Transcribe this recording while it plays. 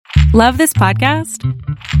Love this podcast?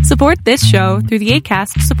 Support this show through the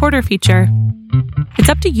Acast supporter feature. It's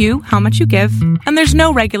up to you how much you give, and there's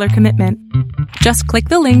no regular commitment. Just click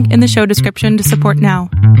the link in the show description to support now.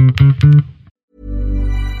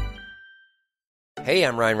 Hey,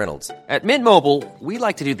 I'm Ryan Reynolds. At Mint Mobile, we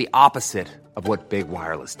like to do the opposite of what Big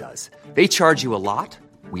Wireless does. They charge you a lot,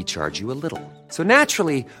 we charge you a little. So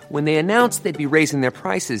naturally, when they announced they'd be raising their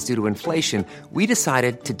prices due to inflation, we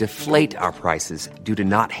decided to deflate our prices due to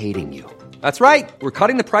not hating you. That's right. We're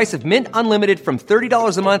cutting the price of Mint Unlimited from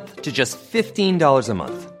 $30 a month to just $15 a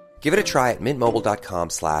month. Give it a try at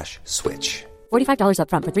mintmobile.com/switch. $45 up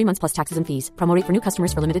front for 3 months plus taxes and fees. Promo rate for new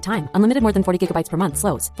customers for limited time. Unlimited more than 40 gigabytes per month.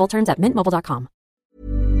 Slows full terms at mintmobile.com.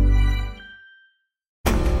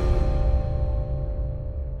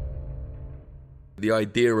 The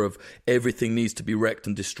idea of everything needs to be wrecked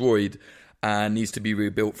and destroyed and needs to be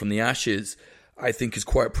rebuilt from the ashes, I think is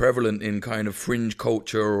quite prevalent in kind of fringe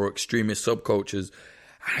culture or extremist subcultures.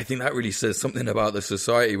 I think that really says something about the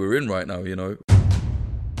society we're in right now, you know.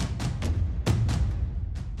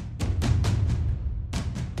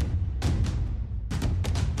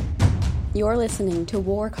 You're listening to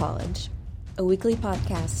War College, a weekly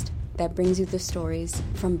podcast that brings you the stories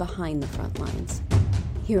from behind the front lines.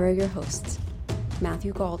 Here are your hosts,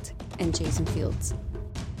 Matthew Gault and Jason Fields.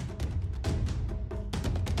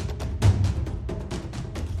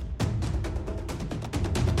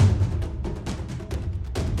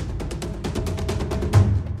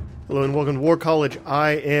 Hello and welcome to War College.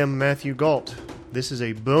 I am Matthew Gault. This is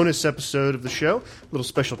a bonus episode of the show, a little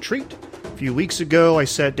special treat. A few weeks ago, I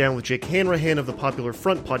sat down with Jake Hanrahan of the Popular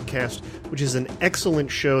Front podcast, which is an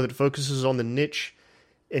excellent show that focuses on the niche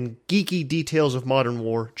and geeky details of modern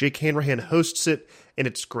war. Jake Hanrahan hosts it, and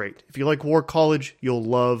it's great. If you like War College, you'll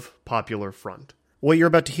love Popular Front. What you're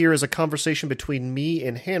about to hear is a conversation between me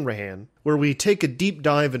and Hanrahan, where we take a deep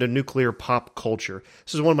dive into nuclear pop culture.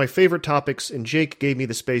 This is one of my favorite topics, and Jake gave me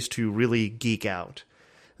the space to really geek out.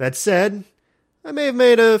 That said, I may have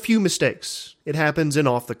made a few mistakes. It happens in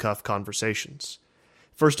off-the-cuff conversations.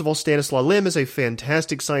 First of all, Stanislaw Lem is a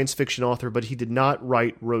fantastic science fiction author, but he did not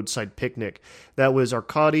write Roadside Picnic. That was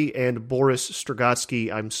Arkady and Boris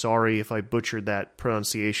Strugatsky. I'm sorry if I butchered that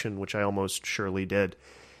pronunciation, which I almost surely did.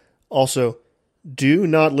 Also, do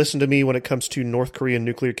not listen to me when it comes to North Korean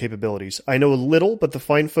nuclear capabilities. I know a little, but the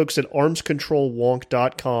fine folks at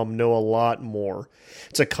armscontrolwonk.com know a lot more.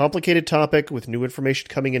 It's a complicated topic with new information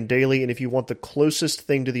coming in daily, and if you want the closest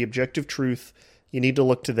thing to the objective truth, you need to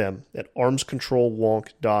look to them at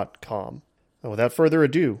armscontrolwonk.com. And without further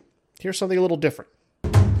ado, here's something a little different.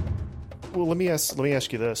 Well, let me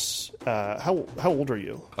ask you this: how old are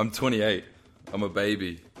you? I'm 28. I'm a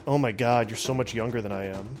baby. Oh my God, you're so much younger than I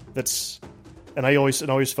am. And I always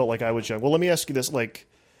felt like I was young. Well, let me ask you this: like,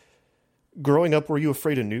 growing up, were you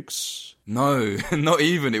afraid of nukes? No, not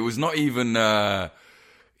even. It was not even.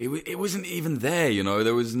 It wasn't even there. You know,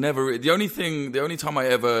 there was never. The only time I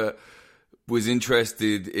ever was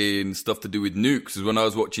interested in stuff to do with nukes is when I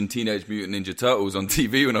was watching Teenage Mutant Ninja Turtles on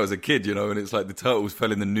TV when I was a kid, you know, and it's like the turtles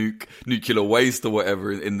fell in the nuclear waste or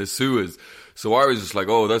whatever in the sewers. So I was just like,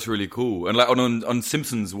 oh, that's really cool. And like on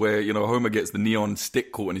Simpsons where, you know, Homer gets the neon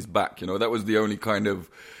stick caught in his back, you know, that was the only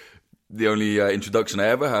introduction I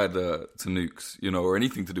ever had to nukes, you know, or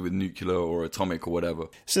anything to do with nuclear or atomic or whatever.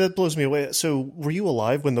 So that blows me away. So were you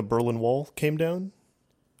alive when the Berlin Wall came down?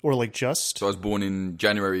 Or like just? So I was born in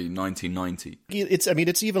January 1990.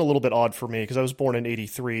 It's even a little bit odd for me because I was born in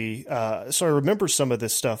 83. So I remember some of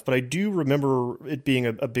this stuff, but I do remember it being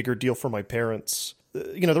a bigger deal for my parents.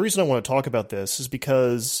 You know, the reason I want to talk about this is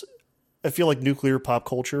because I feel like nuclear pop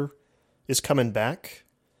culture is coming back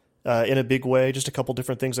in a big way. Just a couple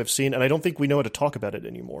different things I've seen, and I don't think we know how to talk about it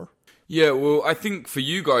anymore. Yeah, well, I think for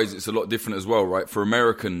you guys it's a lot different as well, right? For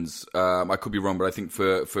Americans, I could be wrong, but I think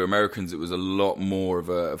for Americans it was a lot more of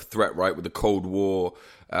a threat, right? With the Cold War,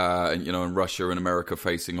 and you know, and Russia and America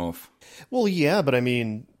facing off. Well, yeah, but I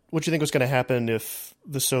mean, what do you think was going to happen if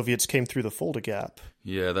the Soviets came through the Fulda Gap?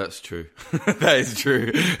 Yeah, that's true. That is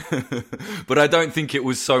true. But I don't think it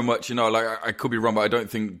was so much, you know, like I could be wrong, but I don't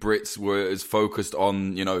think Brits were as focused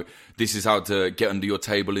on, you know, this is how to get under your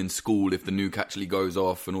table in school if the nuke actually goes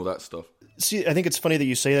off and all that stuff. See, I think it's funny that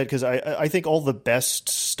you say that because I think all the best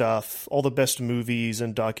stuff, all the best movies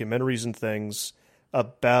and documentaries and things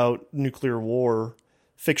about nuclear war,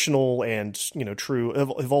 fictional and, you know, true,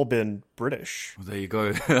 have all been British. Well, there you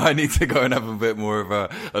go. I need to go and have a bit more of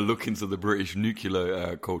a look into the British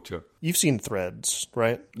nuclear culture. You've seen Threads,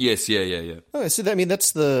 right? Yes, yeah. Oh, so I mean,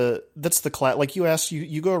 that's the class. Like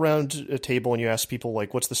you go around a table and you ask people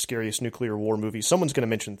like, what's the scariest nuclear war movie? Someone's going to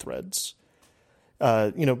mention Threads.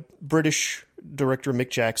 You know, British director Mick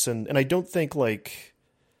Jackson, and I don't think like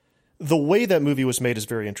the way that movie was made is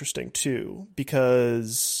very interesting too,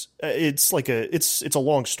 because it's like it's a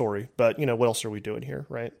long story, but you know, what else are we doing here,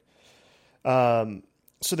 right?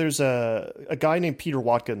 So there's a guy named Peter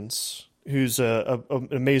Watkins who's an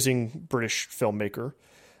amazing British filmmaker.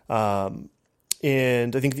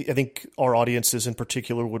 And I think our audiences in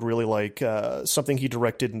particular would really like something he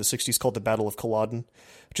directed in the 60s called The Battle of Culloden,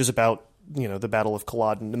 which is about, you know, the Battle of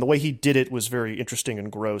Culloden. And the way he did it was very interesting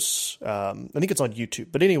and gross. I think it's on YouTube.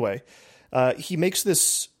 But anyway, he makes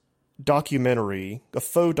this documentary, a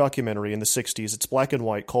faux documentary in the 60s. It's black and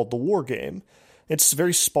white, called The War Game. It's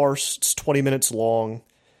very sparse. It's 20 minutes long.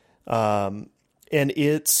 And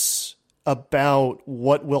it's about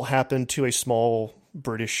what will happen to a small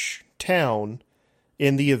British town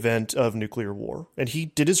in the event of nuclear war. And he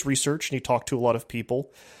did his research and he talked to a lot of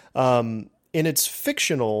people. And it's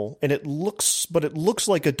fictional, and it looks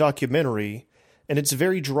like a documentary, and it's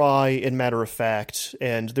very dry and matter of fact.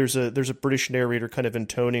 And there's a British narrator kind of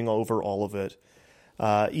intoning over all of it,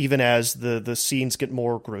 even as the scenes get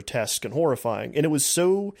more grotesque and horrifying. And it was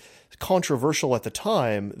so controversial at the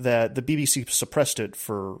time that the BBC suppressed it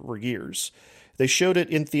for years. They showed it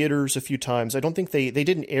in theaters a few times. I don't think they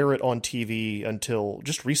didn't air it on TV until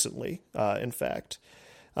just recently, in fact,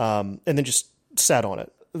 and then just sat on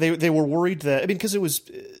it. They were worried that, I mean, because it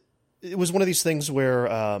was one of these things where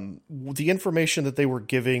the information that they were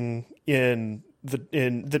giving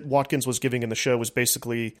that Watkins was giving in the show was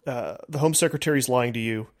basically the Home Secretary's lying to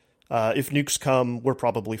you. If nukes come, we're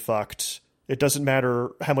probably fucked. It doesn't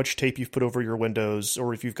matter how much tape you've put over your windows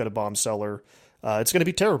or if you've got a bomb cellar. It's going to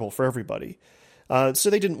be terrible for everybody. So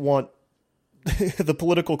they didn't want the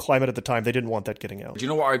political climate at the time. They didn't want that getting out. Do you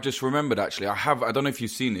know what I've just remembered, actually? I don't know if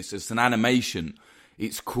you've seen this. It's an animation.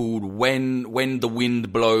 It's called When the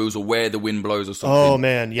Wind Blows, or Where the Wind Blows, or something. Oh,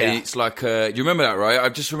 man, yeah. And it's like, do you remember that, right?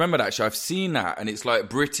 I've just remembered, actually. I've seen that, and it's like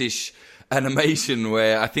British animation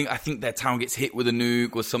where I think their town gets hit with a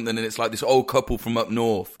nuke or something, and it's like this old couple from up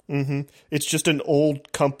north. Mm-hmm. It's just an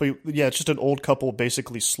old couple. Yeah, it's just an old couple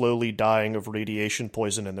basically slowly dying of radiation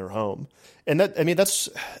poison in their home. And that's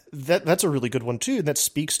a really good one too. And that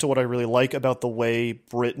speaks to what I really like about the way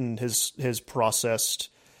Britain has processed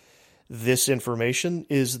this information,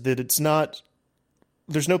 is that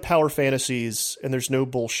there's no power fantasies and there's no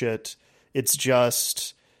bullshit. It's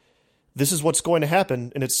just, this is what's going to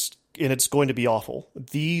happen, and it's going to be awful.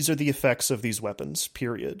 These are the effects of these weapons,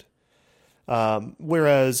 period.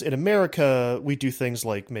 Whereas in America, we do things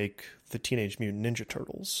like make the Teenage Mutant Ninja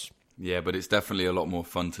Turtles. Yeah, but it's definitely a lot more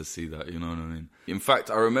fun to see that, you know what I mean? In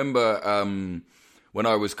fact, I remember when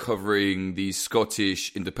I was covering the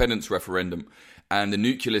Scottish independence referendum, and the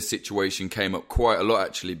nuclear situation came up quite a lot,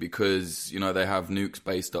 actually, because, you know, they have nukes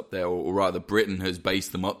based up there, or rather Britain has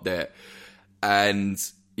based them up there. And,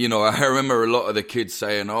 you know, I remember a lot of the kids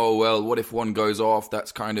saying, oh, well, what if one goes off?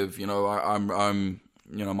 That's kind of, you know, I'm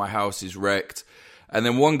you know, my house is wrecked. And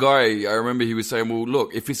then one guy, I remember he was saying, well,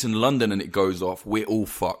 look, if it's in London and it goes off, we're all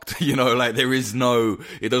fucked. You know, like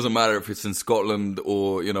it doesn't matter if it's in Scotland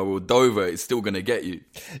or, you know, or Dover, it's still going to get you.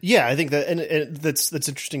 Yeah, I think that, and that's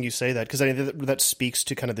interesting you say that, because I think that speaks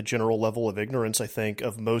to kind of the general level of ignorance, I think,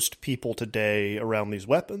 of most people today around these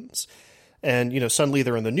weapons. And, you know, suddenly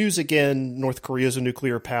they're in the news again. North Korea's a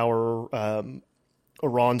nuclear power.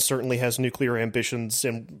 Iran certainly has nuclear ambitions,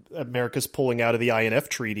 and America's pulling out of the INF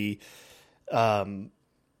Treaty. And,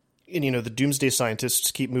 you know, the doomsday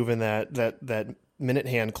scientists keep moving that minute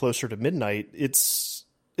hand closer to midnight. It's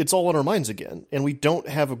all on our minds again, and we don't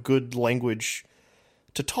have a good language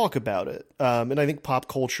to talk about it. And I think pop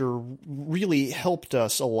culture really helped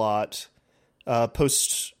us a lot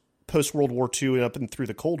post World War II and up and through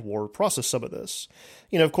the Cold War process some of this.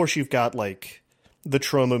 You know, of course, you've got like the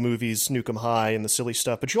trauma movies, Nuke 'Em High, and the silly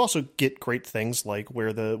stuff, but you also get great things like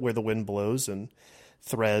Where the Wind Blows and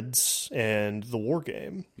Threads and The War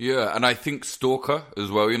Game. Yeah, and I think Stalker as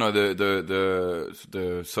well. You know,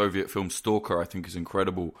 the Soviet film Stalker, I think, is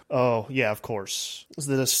incredible. Oh yeah, of course. Is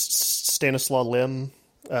it a Stanislaw Lem?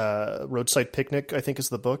 Roadside Picnic, I think, is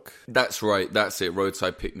the book. That's right. That's it.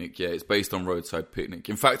 Roadside Picnic. Yeah, it's based on Roadside Picnic.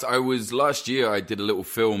 In fact, last year I did a little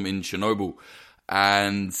film in Chernobyl,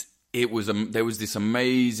 and there was this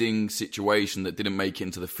amazing situation that didn't make it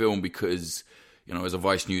into the film because, you know, as a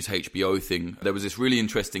Vice News HBO thing, there was this really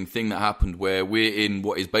interesting thing that happened where we're in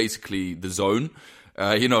what is basically the zone,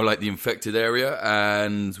 you know, like the infected area,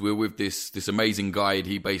 and we're with this amazing guide.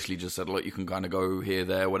 He basically just said, look, you can kind of go here,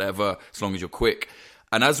 there, whatever, as long as you're quick.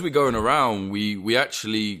 And as we're going around, we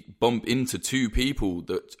actually bump into two people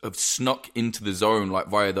that have snuck into the zone, like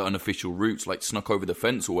via the unofficial routes, like snuck over the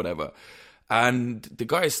fence or whatever. And the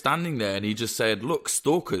guy is standing there and he just said, look,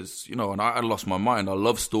 stalkers, you know, and I lost my mind. I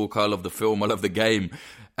love Stalker, I love the film, I love the game.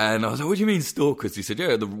 And I was like, what do you mean stalkers? He said,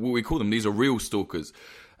 yeah, what we call them, these are real stalkers.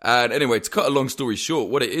 And anyway, to cut a long story short,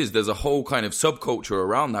 what it is, there's a whole kind of subculture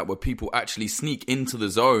around that where people actually sneak into the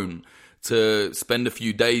zone to spend a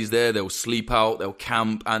few days there. They'll sleep out, they'll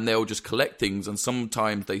camp, and they'll just collect things. And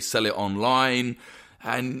sometimes they sell it online.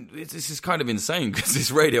 And this is kind of insane because it's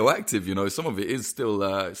radioactive, you know. Some of it is still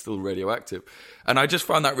radioactive. And I just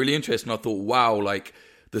found that really interesting. I thought, wow, like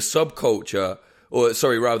the subculture, or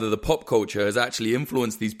sorry, rather the pop culture has actually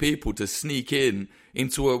influenced these people to sneak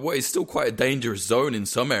into what is still quite a dangerous zone in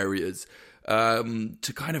some areas,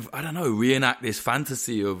 to kind of, I don't know, reenact this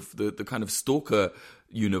fantasy of the kind of stalker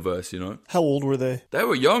universe, you know. How old were they? They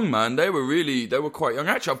were young, man. They were quite young.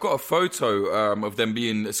 Actually, I've got a photo of them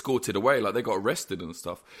being escorted away, like they got arrested and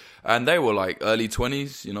stuff. And they were like early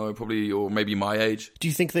 20s, you know, probably, or maybe my age. Do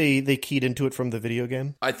you think they keyed into it from the video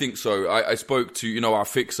game? I think so. I spoke to, you know, our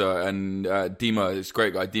fixer and Dima, this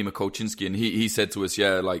great guy, Dima Kolchinsky, and he said to us,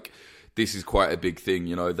 yeah, like, this is quite a big thing,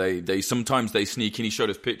 you know. They sometimes they sneak in, he showed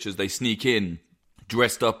us pictures, they sneak in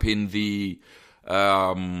dressed up in the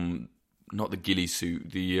not the ghillie suit,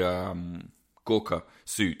 the Gorka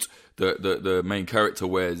suit the main character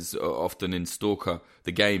wears often in Stalker,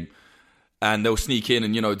 the game. And they'll sneak in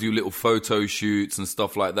and, you know, do little photo shoots and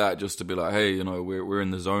stuff like that just to be like, hey, you know, we're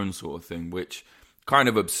in the zone sort of thing, which kind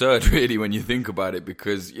of absurd really when you think about it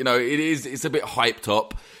because, you know, it's a bit hyped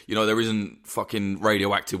up. You know, there isn't fucking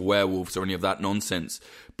radioactive werewolves or any of that nonsense.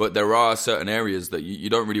 But there are certain areas that you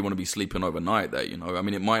don't really want to be sleeping overnight there, you know. I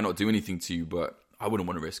mean, it might not do anything to you, but I wouldn't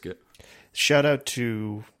want to risk it. Shout out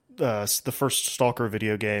to the first Stalker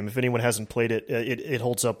video game. If anyone hasn't played it, it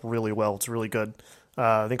holds up really well. It's really good.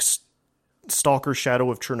 I think Stalker Shadow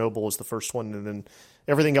of Chernobyl is the first one, and then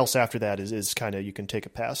everything else after that is kind of you can take a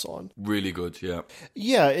pass on. Really good, yeah.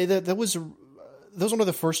 Yeah, that was one of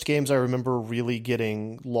the first games I remember really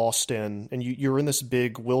getting lost in, and you're in this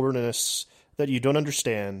big wilderness that you don't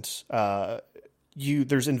understand.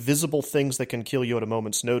 There's invisible things that can kill you at a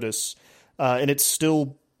moment's notice, and it's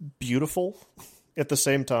still beautiful at the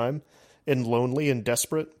same time, and lonely and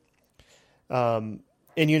desperate. And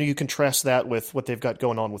you contrast that with what they've got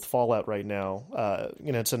going on with Fallout right now.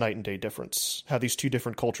 It's a night and day difference. How these two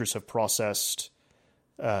different cultures have processed,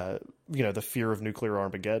 the fear of nuclear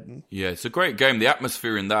Armageddon. Yeah, it's a great game. The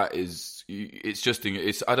atmosphere in that it's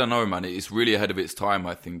I don't know, man. It's really ahead of its time.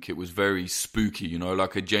 I think it was very spooky. You know,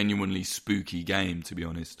 like a genuinely spooky game, to be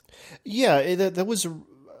honest. Yeah, that was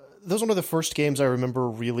one of the first games I remember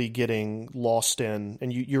really getting lost in,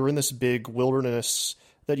 and you're in this big wilderness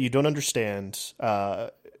that you don't understand.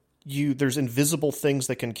 There's invisible things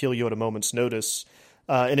that can kill you at a moment's notice,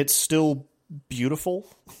 and it's still beautiful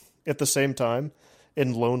at the same time,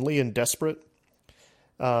 and lonely and desperate.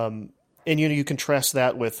 And you contrast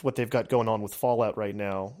that with what they've got going on with Fallout right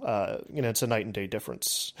now. It's a night and day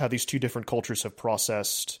difference. How these two different cultures have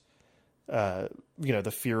processed,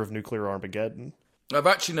 the fear of nuclear Armageddon. I've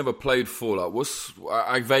actually never played Fallout.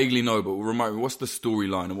 I vaguely know, but remind me, what's the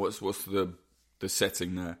storyline and what's the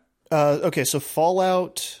setting there? Okay, so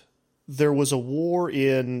Fallout, there was a war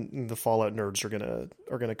in the Fallout nerds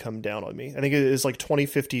are gonna come down on me. I think it is like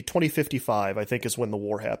 2055, I think is when the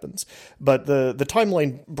war happens. But the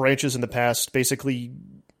timeline branches in the past. Basically,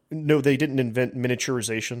 no, they didn't invent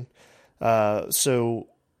miniaturization. So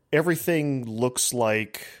everything looks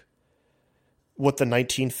like what the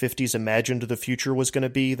 1950s imagined the future was going to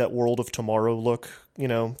be, that World of Tomorrow look,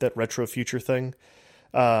 that retro future thing.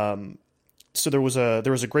 So there was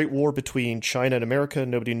a great war between China and America.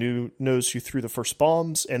 Nobody knows who threw the first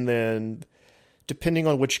bombs. And then depending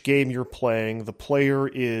on which game you're playing, the player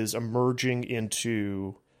is emerging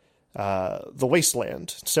into the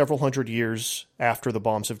wasteland several hundred years after the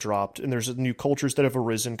bombs have dropped. And there's new cultures that have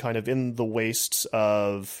arisen kind of in the wastes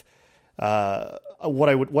of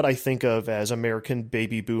what I think of as American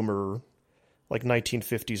baby boomer, like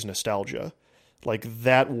 1950s nostalgia. Like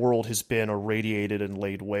that world has been irradiated and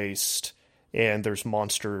laid waste, and there's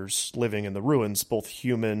monsters living in the ruins, both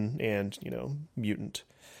human and mutant.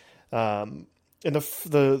 And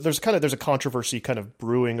there's a controversy kind of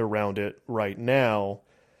brewing around it right now,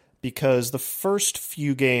 because the first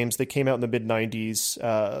few games that came out in the mid 90s,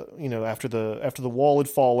 after the wall had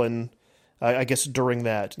fallen, I guess during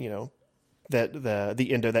that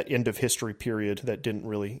the end of history period that didn't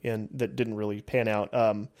really pan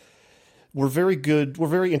out. Were very good. Were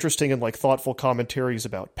very interesting and thoughtful commentaries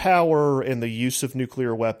about power and the use of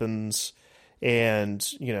nuclear weapons, and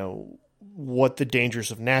what the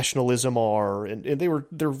dangers of nationalism are. And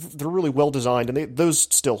they're really well designed, and those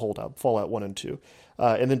still hold up. Fallout 1 and 2.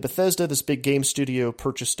 And then Bethesda, this big game studio,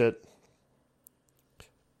 purchased it.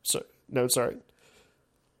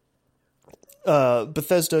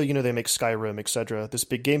 Bethesda, they make Skyrim, etc. This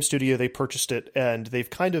big game studio, they purchased it, and they've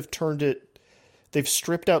kind of turned it... They've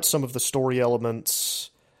stripped out some of the story elements,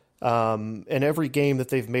 and every game that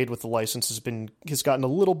they've made with the license has gotten a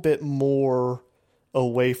little bit more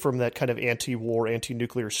away from that kind of anti-war,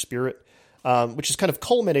 anti-nuclear spirit, which is kind of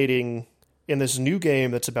culminating in this new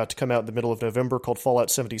game that's about to come out in the middle of November called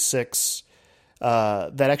Fallout 76,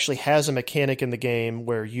 that actually has a mechanic in the game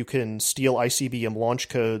where you can steal ICBM launch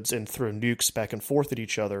codes and throw nukes back and forth at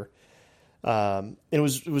each other. It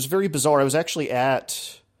was very bizarre. I was actually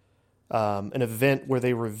at an event where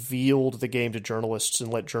they revealed the game to journalists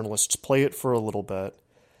and let journalists play it for a little bit.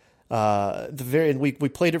 We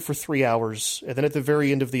played it for 3 hours, and then at the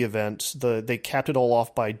very end of the event, they capped it all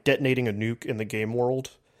off by detonating a nuke in the game world.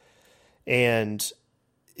 And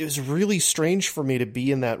it was really strange for me to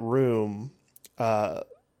be in that room,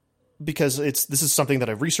 because this is something that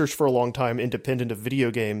I've researched for a long time, independent of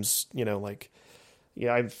video games.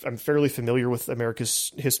 I'm fairly familiar with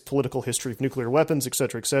America's political history of nuclear weapons, et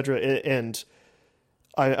cetera, and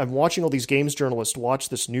I'm watching all these games journalists watch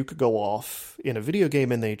this nuke go off in a video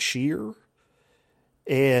game, and they cheer,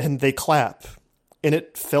 and they clap, and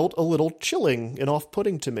it felt a little chilling and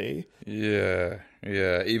off-putting to me. Yeah,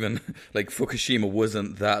 even, Fukushima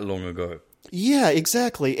wasn't that long ago. Yeah,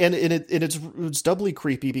 exactly, and it's doubly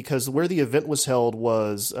creepy because where the event was held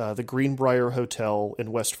was the Greenbrier Hotel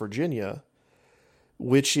in West Virginia,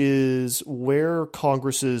 which is where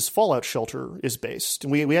Congress's Fallout shelter is based.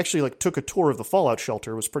 And we actually took a tour of the Fallout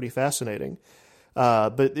shelter. It was pretty fascinating.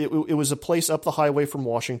 But it was a place up the highway from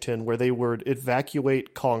Washington where they would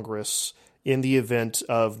evacuate Congress in the event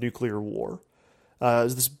of nuclear war. It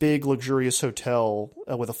was this big, luxurious hotel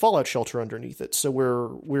with a Fallout shelter underneath it. So we're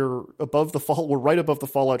right above the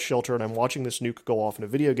Fallout shelter, and I'm watching this nuke go off in a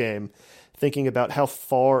video game, thinking about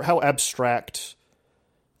how abstract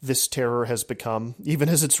this terror has become, even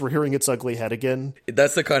as it's rearing its ugly head again.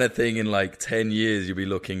 That's the kind of thing in 10 years you'll be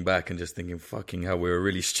looking back and just thinking, fucking hell, we were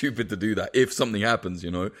really stupid to do that. If something happens,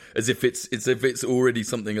 as if it's already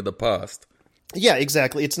something of the past. Yeah,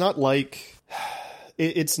 exactly. It's not like...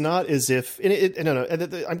 It's not as if...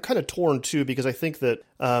 I'm kind of torn, too, because I think that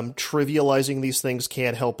trivializing these things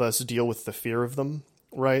can't help us deal with the fear of them,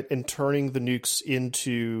 right? And turning the nukes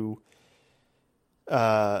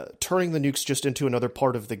just into another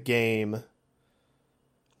part of the game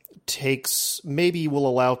will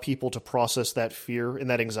allow people to process that fear and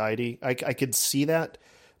that anxiety. I could see that,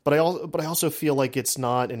 but I also feel like it's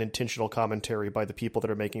not an intentional commentary by the people that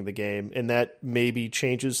are making the game, and that maybe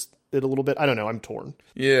changes it a little bit. I don't know. I'm torn.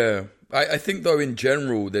 Yeah. I think, though, in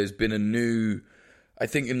general, there's been I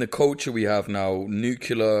think in the culture we have now,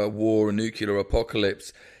 nuclear war and nuclear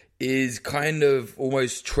apocalypse is kind of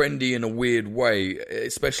almost trendy in a weird way,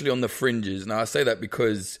 especially on the fringes. Now, I say that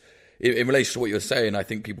because in relation to what you're saying, I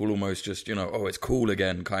think people almost just, it's cool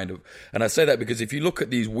again, kind of. And I say that because if you look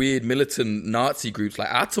at these weird militant Nazi groups like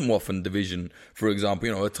Atomwaffen Division, for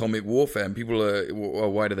example, atomic warfare, and people are, well,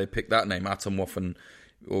 why do they pick that name, Atomwaffen,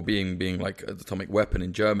 or being like an atomic weapon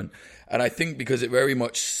in German? And I think because it very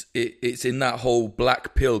much, it's in that whole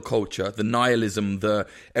black pill culture, the nihilism, the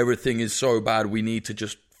everything is so bad, we need to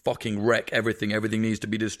just fucking wreck everything. Everything needs to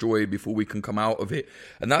be destroyed before we can come out of it.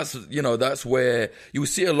 And that's where you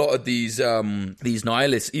see a lot of these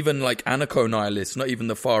nihilists, even like anarcho-nihilists, not even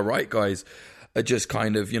the far right guys, are just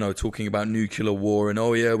kind of, talking about nuclear war and,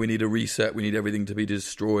 oh yeah, we need a reset, we need everything to be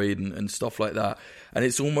destroyed and stuff like that. And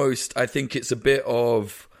it's almost, I think it's a bit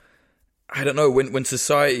of, I don't know, when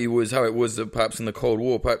society was how it was perhaps in the Cold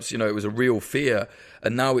War, perhaps, it was a real fear.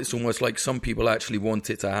 And now it's almost like some people actually want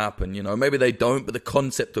it to happen, Maybe they don't, but the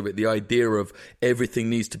concept of it, the idea of everything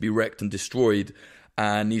needs to be wrecked and destroyed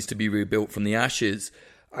and needs to be rebuilt from the ashes,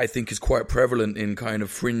 I think is quite prevalent in kind of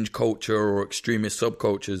fringe culture or extremist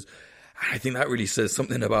subcultures. I think that really says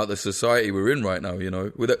something about the society we're in right now,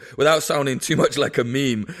 Without sounding too much like a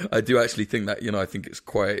meme, I do actually think that, I think it's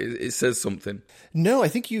it says something. No, I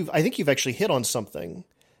think you've actually hit on something.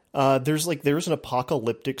 There's an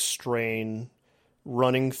apocalyptic strain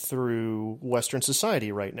running through Western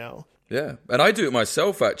society right now. Yeah, and I do it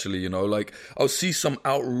myself, actually, I'll see some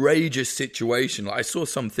outrageous situation. I saw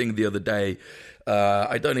something the other day.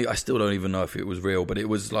 I still don't even know if it was real, but it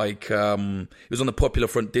was it was on the Popular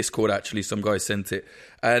Front Discord, actually. Some guy sent it.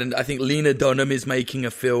 And I think Lena Dunham is making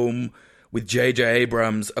a film with J.J.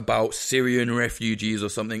 Abrams about Syrian refugees or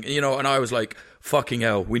something, and I was like, fucking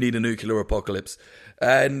hell, we need a nuclear apocalypse.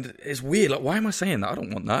 And it's weird, why am I saying that? I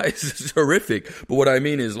don't want that. It's just horrific. But what I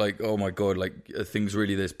mean is, oh my God, are things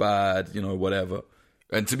really this bad, whatever.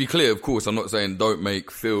 And to be clear, of course, I'm not saying don't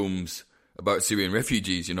make films about Syrian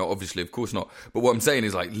refugees, obviously, of course not. But what I'm saying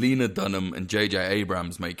is, like, Lena Dunham and J.J.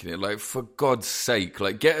 Abrams making it, like, for God's sake,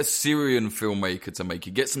 like, get a Syrian filmmaker to make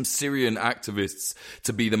it. Get some Syrian activists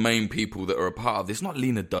to be the main people that are a part of this. Not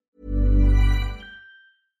Lena Dunham.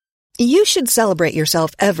 You should celebrate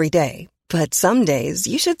yourself every day, but some days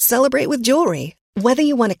you should celebrate with jewelry. Whether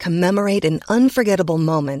you want to commemorate an unforgettable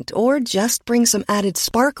moment or just bring some added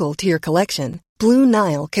sparkle to your collection, Blue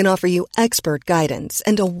Nile can offer you expert guidance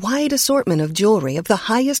and a wide assortment of jewelry of the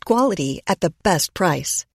highest quality at the best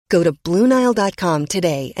price. Go to BlueNile.com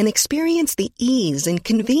today and experience the ease and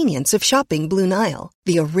convenience of shopping Blue Nile,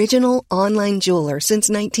 the original online jeweler since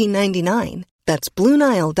 1999. That's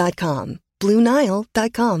BlueNile.com.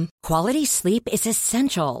 BlueNile.com. Quality sleep is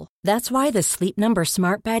essential. That's why the Sleep Number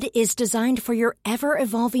Smart Bed is designed for your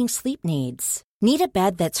ever-evolving sleep needs. Need a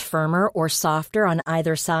bed that's firmer or softer on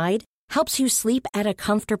either side? Helps you sleep at a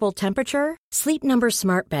comfortable temperature? Sleep Number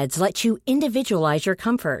Smart Beds let you individualize your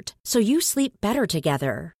comfort, so you sleep better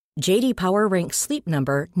together. J.D. Power ranks Sleep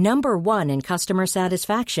Number number 1 in customer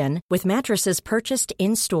satisfaction with mattresses purchased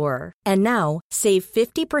in-store. And now, save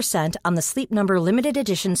 50% on the Sleep Number Limited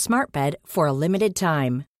Edition Smart Bed for a limited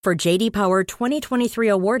time. For J.D. Power 2023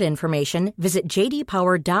 award information, visit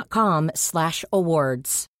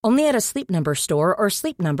jdpower.com/awards. Only at a Sleep Number store or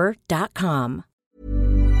sleepnumber.com.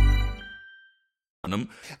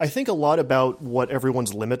 I think a lot about what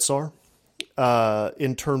everyone's limits are,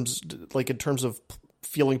 in terms of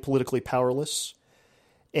feeling politically powerless,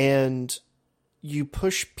 and you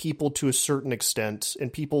push people to a certain extent,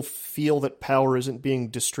 and people feel that power isn't being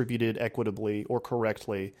distributed equitably or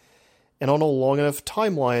correctly, and on a long enough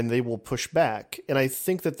timeline, they will push back. And I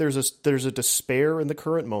think that there's a despair in the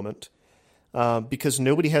current moment, because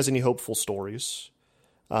nobody has any hopeful stories.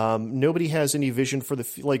 Nobody has any vision for the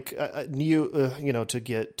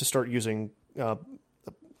to start using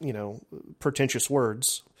pretentious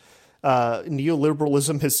words.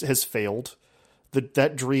 Neoliberalism has failed.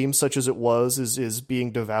 That dream, such as it was, is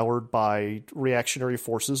being devoured by reactionary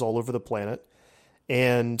forces all over the planet.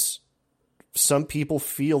 And some people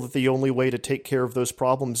feel that the only way to take care of those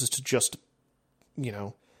problems is to just,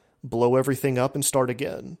 blow everything up and start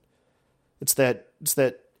again. It's that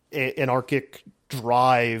anarchic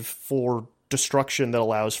drive for destruction that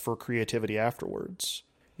allows for creativity afterwards.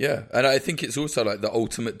 Yeah, and I think it's also like the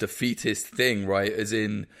ultimate defeatist thing, right? As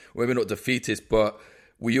in, maybe not defeatist, but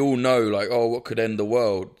we all know, like, oh, what could end the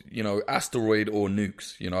world? Asteroid or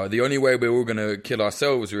nukes. The only way we're all going to kill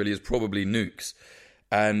ourselves really is probably nukes.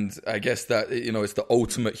 And I guess that, it's the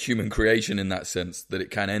ultimate human creation in that sense, that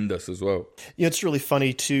it can end us as well. Yeah, it's really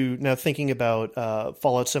funny too. Now thinking about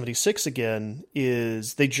Fallout 76 again,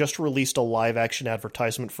 is they just released a live action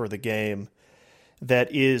advertisement for the game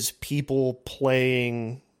that is people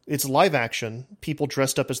playing. It's live action, people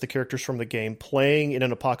dressed up as the characters from the game, playing in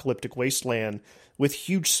an apocalyptic wasteland with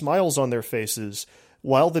huge smiles on their faces,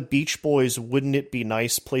 while the Beach Boys' "Wouldn't It Be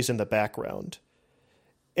Nice" plays in the background.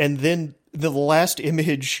 And then the last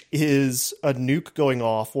image is a nuke going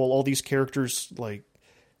off while all these characters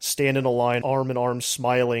stand in a line, arm in arm,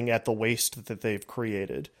 smiling at the waste that they've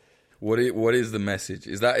created. What is the message?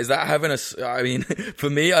 Is that having for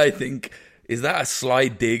me, I think, is that a sly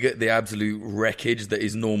dig at the absolute wreckage that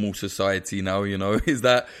is normal society now? Is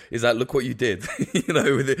that look what you did?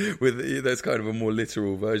 with that's kind of a more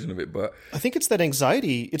literal version of it. But I think it's that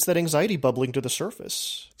anxiety. It's that anxiety bubbling to the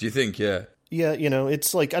surface. Do you think? Yeah. Yeah,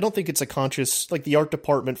 it's like, I don't think it's a conscious, like the art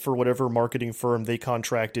department for whatever marketing firm they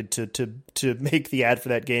contracted to make the ad for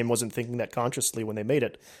that game wasn't thinking that consciously when they made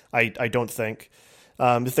it. I don't think.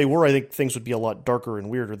 If they were, I think things would be a lot darker and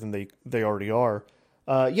weirder than they already are.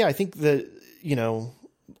 I think that,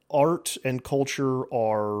 art and culture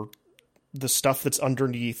are the stuff that's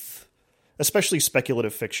underneath, especially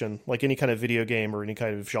speculative fiction, like any kind of video game or any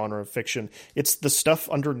kind of genre of fiction. It's the stuff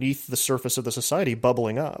underneath the surface of the society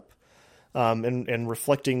bubbling up. And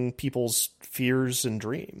reflecting people's fears and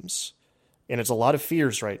dreams. And it's a lot of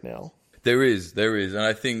fears right now. There is. And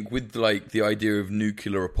I think with the idea of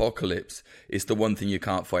nuclear apocalypse, it's the one thing you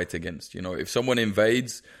can't fight against. If someone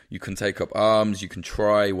invades, you can take up arms, you can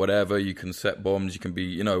try whatever, you can set bombs, you can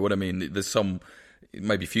be, what I mean? There's some, it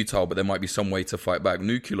may be futile, but there might be some way to fight back.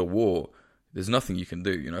 Nuclear war, there's nothing you can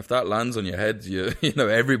do. If that lands on your head,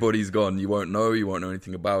 everybody's gone. You won't know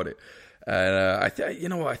anything about it. And I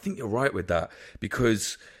think you're right with that,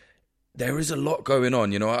 because there is a lot going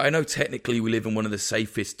on. I know technically we live in one of the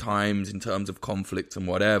safest times in terms of conflict and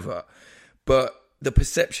whatever, but the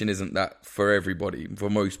perception isn't that for everybody, for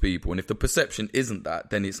most people. And if the perception isn't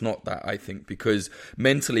that, then it's not that, I think, because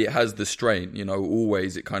mentally it has the strain, you know,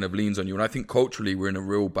 always it kind of leans on you. And I think culturally we're in a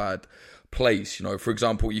real bad place, you know. For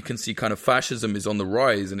example, you can see kind of fascism is on the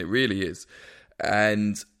rise, and it really is.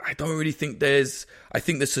 And I don't really think I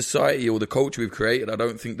think the society or the culture we've created, I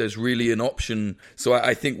don't think there's really an option. So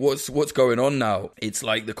I think what's going on now, it's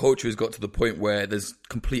like the culture has got to the point where there's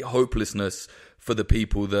complete hopelessness for the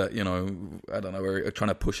people that, you know, I don't know, are trying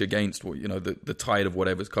to push against, you know, the tide of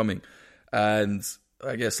whatever's coming. And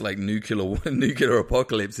I guess like nuclear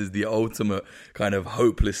apocalypse is the ultimate kind of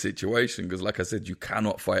hopeless situation because, like I said, you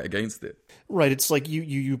cannot fight against it. Right. It's like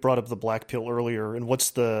you brought up the black pill earlier, and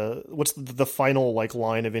what's the final like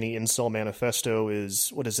line of any incel manifesto is,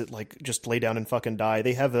 what is it, like, just lay down and fucking die?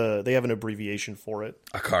 They have an abbreviation for it.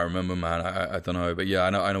 I can't remember, man. I don't know, but yeah, I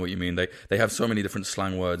know what you mean. They have so many different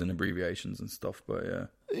slang words and abbreviations and stuff, but yeah.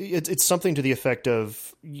 It's something to the effect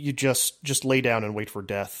of you just lay down and wait for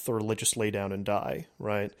death, or just lay down and die,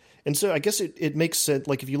 right? And so I guess it makes sense.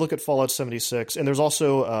 Like if you look at Fallout 76, and there's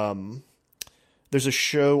also there's a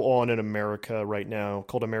show on in America right now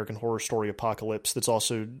called American Horror Story Apocalypse that's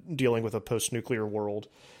also dealing with a post-nuclear world.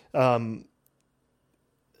 When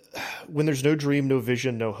there's no dream, no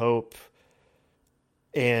vision, no hope,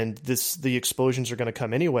 and the explosions are going to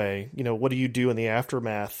come anyway, you know, what do you do in the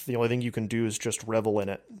aftermath? The only thing you can do is just revel in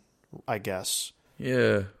it, I guess.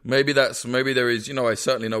 Yeah, maybe there is, you know, I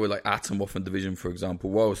certainly know with like Atomwaffen and Division, for example,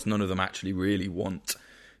 whilst none of them actually really want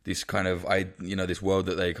this kind of, this world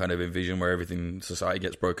that they kind of envision where everything, society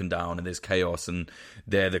gets broken down and there's chaos, and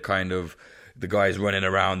they're the guys running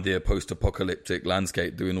around the post-apocalyptic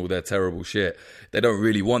landscape doing all their terrible shit. They don't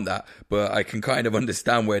really want that, but I can kind of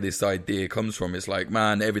understand where this idea comes from. It's like,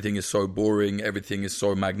 man, everything is so boring, everything is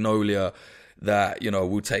so Magnolia, that, you know,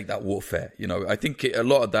 we'll take that warfare. You know, I think a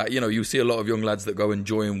lot of that, you know, you see a lot of young lads that go and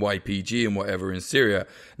join YPG and whatever in Syria.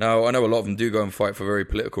 Now, I know a lot of them do go and fight for very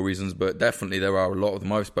political reasons, but definitely there are a lot of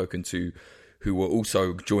them I've spoken to who were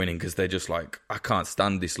also joining because they're just like, I can't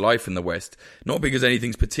stand this life in the West. Not because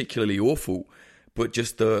anything's particularly awful, but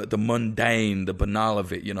just the mundane, the banal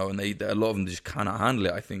of it, you know, and a lot of them just cannot handle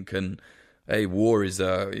it, I think. And hey, war is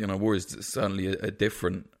certainly a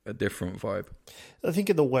different vibe. I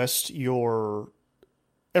think in the West,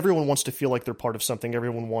 everyone wants to feel like they're part of something.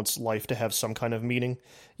 Everyone wants life to have some kind of meaning,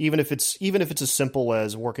 even if it's as simple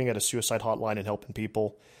as working at a suicide hotline and helping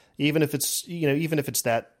people. Even if it's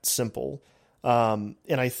that simple. And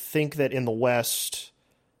I think that in the West,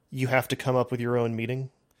 you have to come up with your own meaning.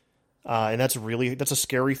 And that's a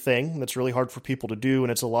scary thing. That's really hard for people to do.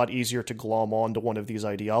 And it's a lot easier to glom on to one of these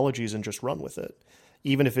ideologies and just run with it,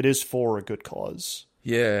 even if it is for a good cause.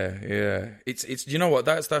 Yeah. It's you know what,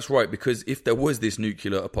 that's right, because if there was this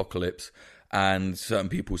nuclear apocalypse and certain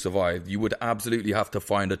people survived, you would absolutely have to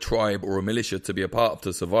find a tribe or a militia to be a part of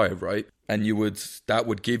to survive, right? And that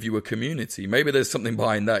would give you a community. Maybe there's something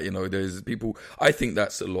behind that, you know, there's people, I think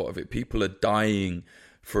that's a lot of it. People are dying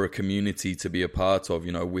for a community to be a part of,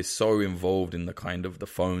 you know. We're so involved in the kind of the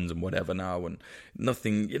phones and whatever now, and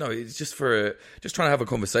nothing, you know, it's just trying to have a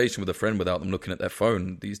conversation with a friend without them looking at their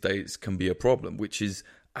phone these days can be a problem, which is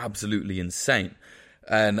absolutely insane.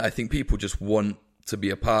 And I think people just want to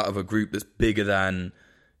be a part of a group that's bigger than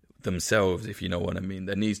themselves, if you know what I mean.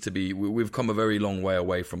 There needs to be, we've come a very long way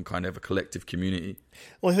away from kind of a collective community.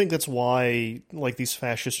 Well, I think that's why, like, these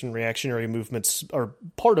fascist and reactionary movements are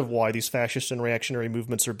part of why these fascist and reactionary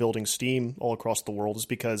movements are building steam all across the world, is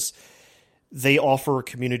because they offer a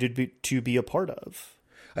community to be a part of.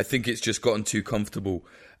 I think it's just gotten too comfortable,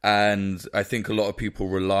 and I think a lot of people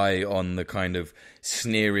rely on the kind of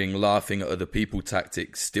sneering, laughing at other people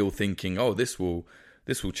tactics, still thinking, oh, this will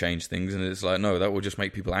change things. And it's like, no, that will just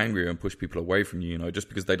make people angrier and push people away from you, you know, just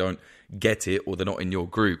because they don't get it or they're not in your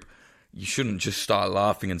group. You shouldn't just start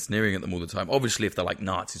laughing and sneering at them all the time. Obviously, if they're like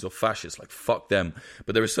Nazis or fascists, like, fuck them.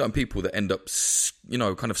 But there are certain people that end up, you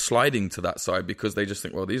know, kind of sliding to that side because they just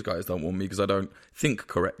think, well, these guys don't want me because I don't think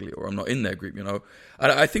correctly or I'm not in their group, you know.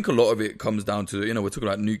 And I think a lot of it comes down to, you know, we're talking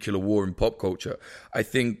about nuclear war and pop culture. I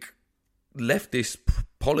think leftist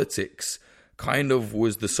politics kind of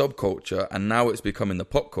was the subculture, and now it's becoming the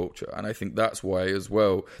pop culture. And I think that's why as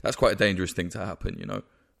well, that's quite a dangerous thing to happen, you know.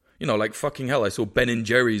 You know, like, fucking hell, I saw Ben &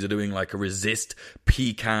 Jerry's are doing like a resist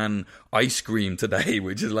pecan ice cream today,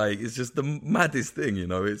 which is like, it's just the maddest thing, you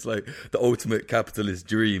know. It's like the ultimate capitalist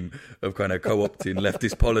dream of kind of co-opting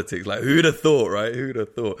leftist politics. Like, who'd have thought, right? Who'd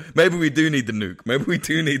have thought? Maybe we do need the nuke. Maybe we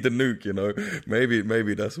do need the nuke, you know.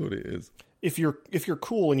 Maybe that's what it is. if you're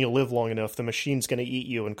cool and you live long enough, the machine's going to eat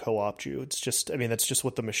you and co-opt you. It's just, I mean, that's just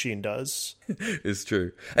what the machine does. It's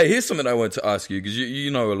true. Hey, here's something I wanted to ask you, because you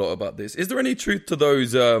know a lot about this. Is there any truth to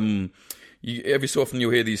those, every so often you'll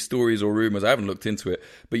hear these stories or rumors, I haven't looked into it,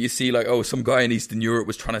 but you see like, oh, some guy in Eastern Europe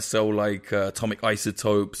was trying to sell like atomic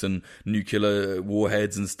isotopes and nuclear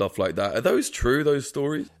warheads and stuff like that. Are those true, those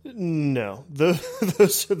stories? No.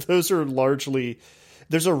 Those are largely...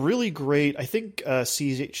 There's a really great, I think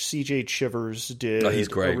C.J. Chivers did he's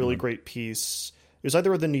great, a really great piece. It was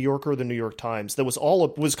either the New Yorker or the New York Times. That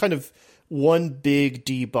was kind of one big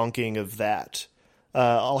debunking of that.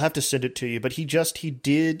 I'll have to send it to you, but he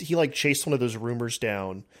chased one of those rumors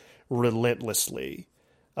down relentlessly.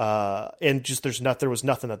 And just there was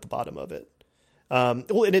nothing at the bottom of it. And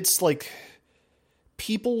it's like,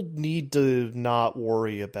 people need to not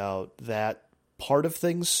worry about that part of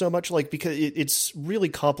things so much, like, because it's really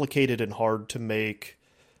complicated and hard to make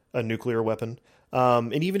a nuclear weapon.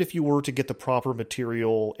 And even if you were to get the proper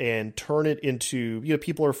material and turn it into,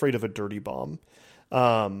 people are afraid of a dirty bomb.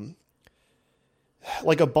 Like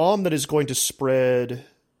a bomb that is going to spread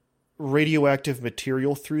radioactive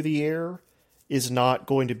material through the air is not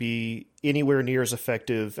going to be anywhere near as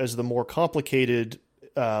effective as the more complicated,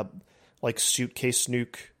 like suitcase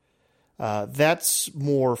nuke. That's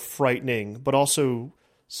more frightening, but also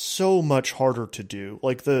so much harder to do.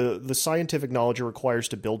 Like the scientific knowledge it requires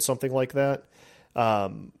to build something like that.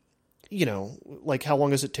 Like how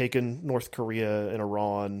long has it taken North Korea and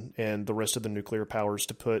Iran and the rest of the nuclear powers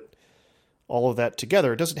to put all of that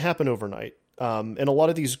together? It doesn't happen overnight. And a lot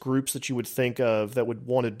of these groups that you would think of that would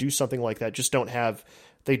want to do something like that just don't have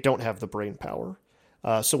the brain power.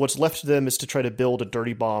 So what's left to them is to try to build a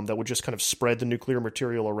dirty bomb that would just kind of spread the nuclear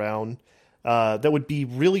material around. That would be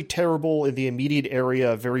really terrible in the immediate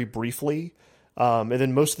area very briefly. And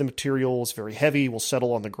then most of the material is very heavy, will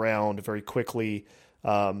settle on the ground very quickly.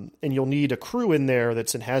 And you'll need a crew in there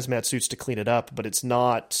that's in hazmat suits to clean it up, but it's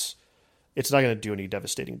not going to do any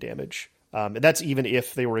devastating damage. And that's even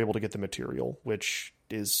if they were able to get the material, which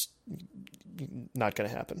is not going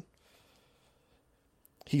to happen.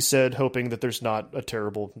 He said, hoping that there's not a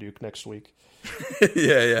terrible nuke next week.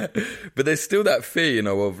 Yeah. But there's still that fear,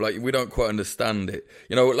 of like, we don't quite understand it.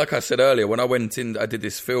 Like I said earlier, when I went in, I did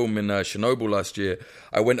this film in Chernobyl last year.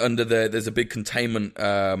 I went under there's a big containment,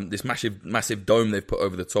 this massive dome they've put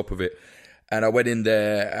over the top of it. And I went in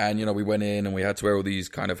there and, we went in and we had to wear all these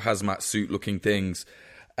kind of hazmat suit looking things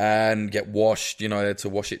and get washed, I had to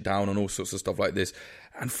wash it down and all sorts of stuff like this.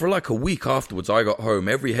 And for like a week afterwards, I got home,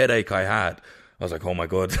 every headache I had, I was like, oh my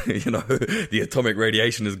God, the atomic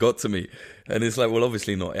radiation has got to me. And it's like, well,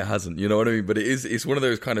 obviously not. It hasn't. You know what I mean? But it's one of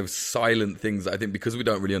those kind of silent things that I think, because we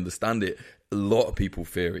don't really understand it, a lot of people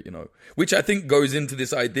fear it, which I think goes into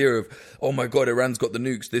this idea of, oh my God, Iran's got the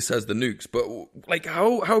nukes. This has the nukes. But like,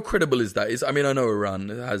 how credible is that? I know Iran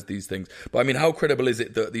has these things, but I mean, how credible is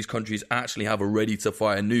it that these countries actually have a ready to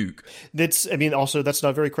fire nuke? Also, that's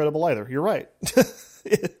not very credible either. You're right.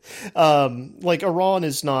 Like Iran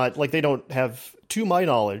is not, like, they don't have, to my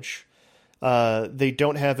knowledge, they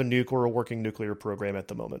don't have a nuke or a working nuclear program at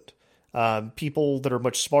the moment. People that are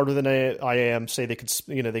much smarter than I am say they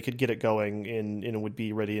could get it going and it would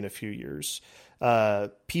be ready in a few years.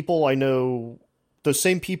 People I know, those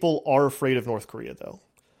same people are afraid of North Korea though.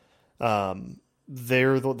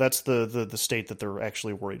 That's the state that they're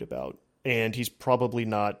actually worried about. And he's probably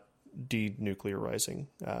not denuclearizing,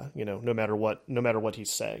 no matter what he's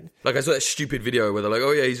saying. Like, I saw that stupid video where they're like,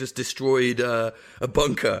 oh yeah, he's just destroyed a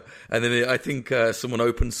bunker, and then I think someone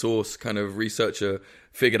open source kind of researcher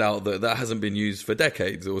figured out that hasn't been used for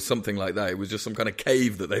decades or something like that. It was just some kind of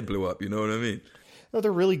cave that they blew up, you know what I mean? No,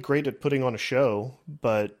 they're really great at putting on a show,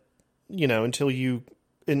 but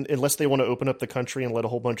unless they want to open up the country and let a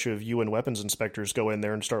whole bunch of UN weapons inspectors go in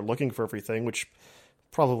there and start looking for everything, which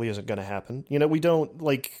probably isn't going to happen.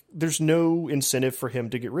 There's no incentive for him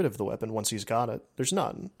to get rid of the weapon once he's got it. There's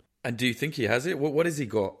none. And do you think he has it? What has he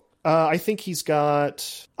got? I think he's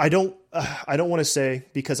got, I don't want to say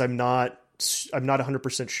because I'm not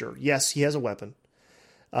 100% sure. Yes, he has a weapon.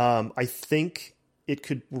 I think it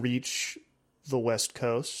could reach the West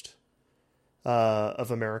Coast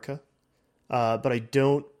of America. But I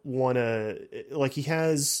don't want to, he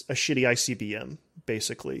has a shitty ICBM,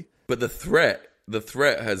 basically. But the threat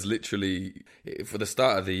has literally, for the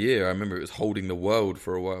start of the year, I remember it was holding the world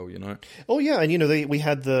for a while, Oh yeah, and we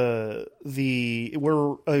had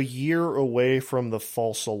we're a year away from the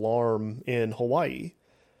false alarm in Hawaii,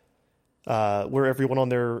 where everyone on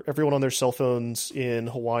their cell phones in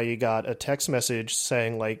Hawaii got a text message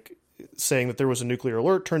saying that there was a nuclear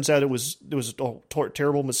alert. Turns out it was a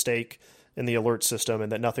terrible mistake. in the alert system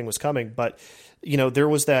and that nothing was coming. But, there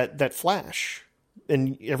was that flash,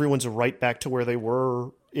 and everyone's right back to where they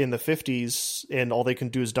were in the 50s, and all they can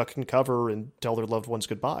do is duck and cover and tell their loved ones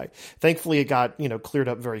goodbye. Thankfully, it got, cleared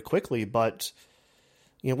up very quickly, but,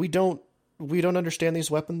 we don't understand these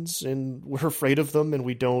weapons, and we're afraid of them, and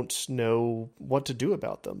we don't know what to do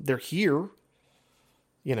about them. They're here,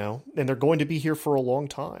 and they're going to be here for a long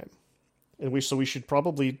time. And we should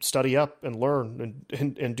probably study up and learn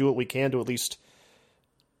and do what we can to at least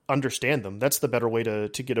understand them. That's the better way to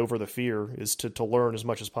get over the fear, is to learn as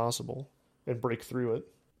much as possible and break through it.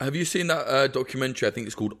 Have you seen that documentary? I think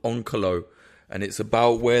it's called Onkalo, and it's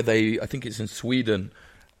about where I think it's in Sweden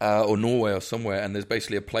or Norway or somewhere, and there's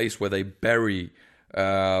basically a place where they bury,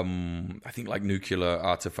 I think like nuclear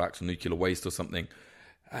artifacts or nuclear waste or something.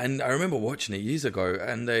 And I remember watching it years ago,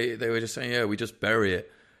 and they were just saying, yeah, we just bury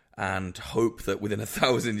it and hope that within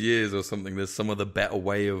 1,000 years or something, there's some other better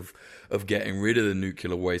way of getting rid of the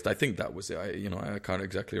nuclear waste. I think that was it. I can't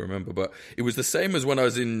exactly remember, but it was the same as when I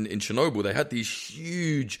was in Chernobyl. They had these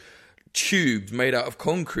huge tubes made out of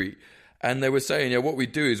concrete, and they were saying, yeah, what we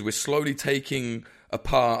do is we're slowly taking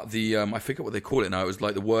apart the, I forget what they call it now. It was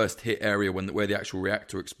like the worst hit area where the actual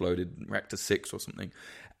reactor exploded, reactor 6 or something.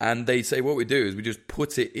 And they say what we do is we just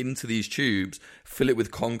put it into these tubes, fill it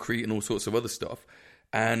with concrete and all sorts of other stuff.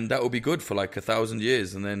 And that will be good for like 1,000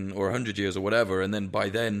 years and then, or 100 years or whatever. And then by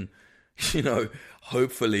then,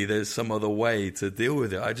 hopefully there's some other way to deal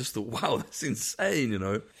with it. I just thought, wow, that's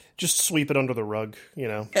insane, Just sweep it under the rug,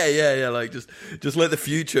 Yeah. Like just let the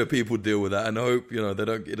future people deal with that and hope,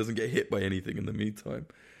 it doesn't get hit by anything in the meantime.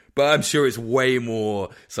 But I'm sure it's way more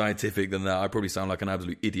scientific than that. I probably sound like an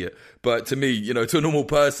absolute idiot. But to me, to a normal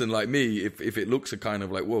person like me, if it looks a kind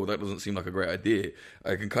of like, whoa, that doesn't seem like a great idea,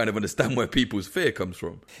 I can kind of understand where people's fear comes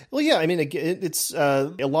from. Well, yeah, I mean, it's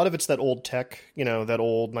a lot of it's that old tech, that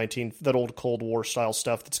old Cold War style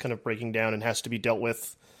stuff that's kind of breaking down and has to be dealt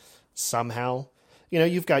with somehow.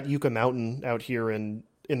 You've got Yucca Mountain out here in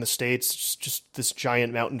the States, it's just this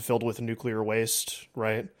giant mountain filled with nuclear waste,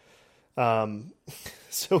 right?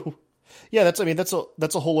 So, yeah,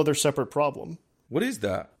 that's a whole other separate problem. What is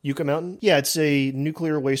that? Yucca Mountain? Yeah, it's a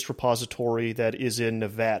nuclear waste repository that is in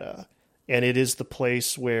Nevada, and it is the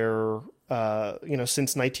place where,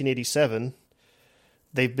 since 1987,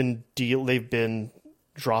 they've been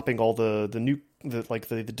dropping all the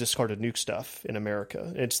discarded nuke stuff in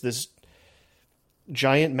America. It's this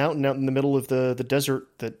giant mountain out in the middle of the desert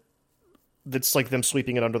that's like them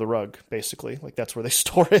sweeping it under the rug, basically. Like that's where they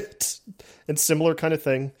store it. And similar kind of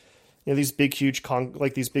thing. These big, huge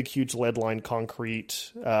lead line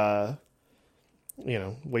concrete,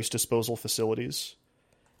 waste disposal facilities.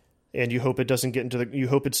 And you hope it doesn't get you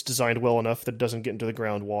hope it's designed well enough that it doesn't get into the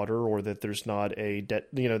groundwater, or that there's not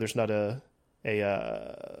there's not an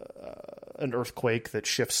earthquake that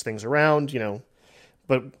shifts things around,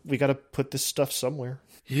 but we got to put this stuff somewhere.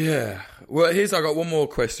 Yeah. Well, I got one more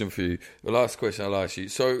question for you. The last question I'll ask you.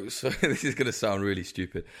 So this is going to sound really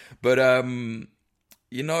stupid, but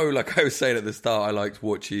like I was saying at the start, I liked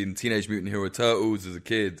watching Teenage Mutant Hero Turtles as a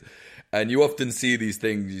kid, and you often see these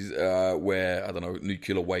things where, I don't know,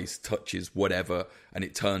 nuclear waste touches whatever, and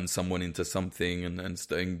it turns someone into something,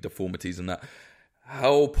 and deformities and that.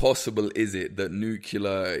 How possible is it that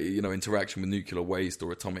nuclear, interaction with nuclear waste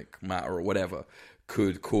or atomic matter or whatever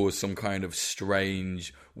could cause some kind of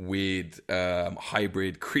strange, weird,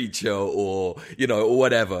 hybrid creature or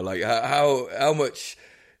whatever? Like, how much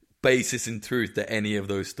basis in truth do any of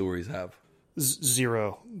those stories have?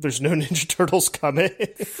 Zero. There's no Ninja Turtles coming.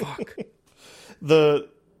 Fuck. The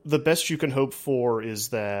best you can hope for is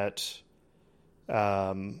that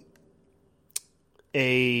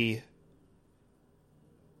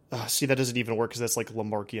see, that doesn't even work because that's like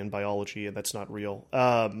Lamarckian biology, and that's not real.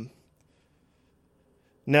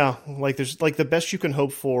 No, the best you can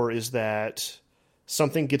hope for is that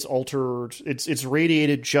something gets altered. It's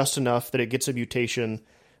radiated just enough that it gets a mutation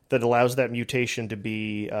that allows that mutation to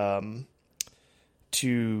be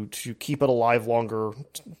to keep it alive longer,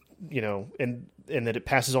 and that it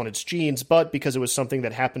passes on its genes. But because it was something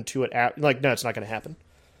that happened to it, no, it's not going to happen.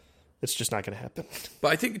 It's just not going to happen.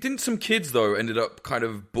 But I think, didn't some kids, though, ended up kind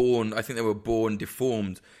of born, I think they were born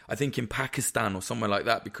deformed, I think in Pakistan or somewhere like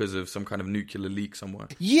that because of some kind of nuclear leak somewhere.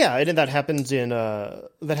 Yeah, and that happens that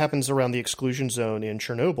happens around the exclusion zone in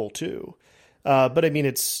Chernobyl, too. But I mean,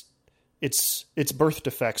 it's birth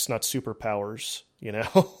defects, not superpowers,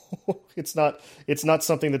 It's not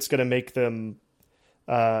something that's going to make them...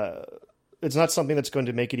 it's not something that's going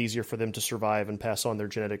to make it easier for them to survive and pass on their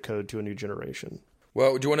genetic code to a new generation.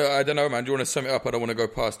 Well, do you want to? I don't know, man. Do you want to sum it up? I don't want to go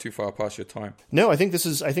too far past your time. No, I think this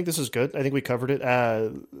is good. I think we covered it.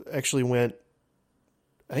 Actually went,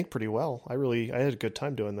 I think, pretty well. I had a good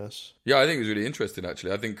time doing this. Yeah, I think it was really interesting,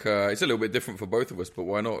 actually. I think it's a little bit different for both of us, but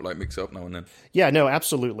why not like mix it up now and then? Yeah, no,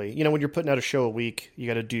 absolutely. You know, when you're putting out a show a week, you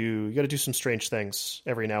got to do some strange things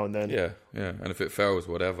every now and then. Yeah. And if it fails,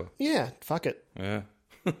 whatever. Yeah, fuck it. Yeah.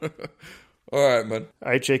 All right, man.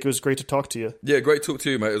 All right, Jake, it was great to talk to you. Yeah, great talk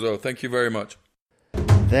to you, mate, as well. Thank you very much.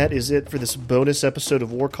 That is it for this bonus episode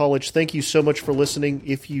of War College. Thank you so much for listening.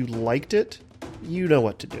 If you liked it, you know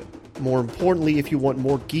what to do. More importantly, if you want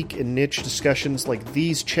more geek and niche discussions like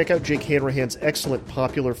these, check out Jake Hanrahan's excellent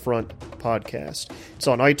Popular Front podcast. It's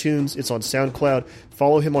on iTunes, it's on SoundCloud.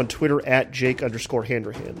 Follow him on Twitter at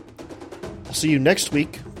Jake_Hanrahan. I'll see you next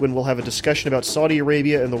week when we'll have a discussion about Saudi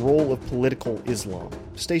Arabia and the role of political Islam.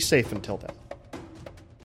 Stay safe until then.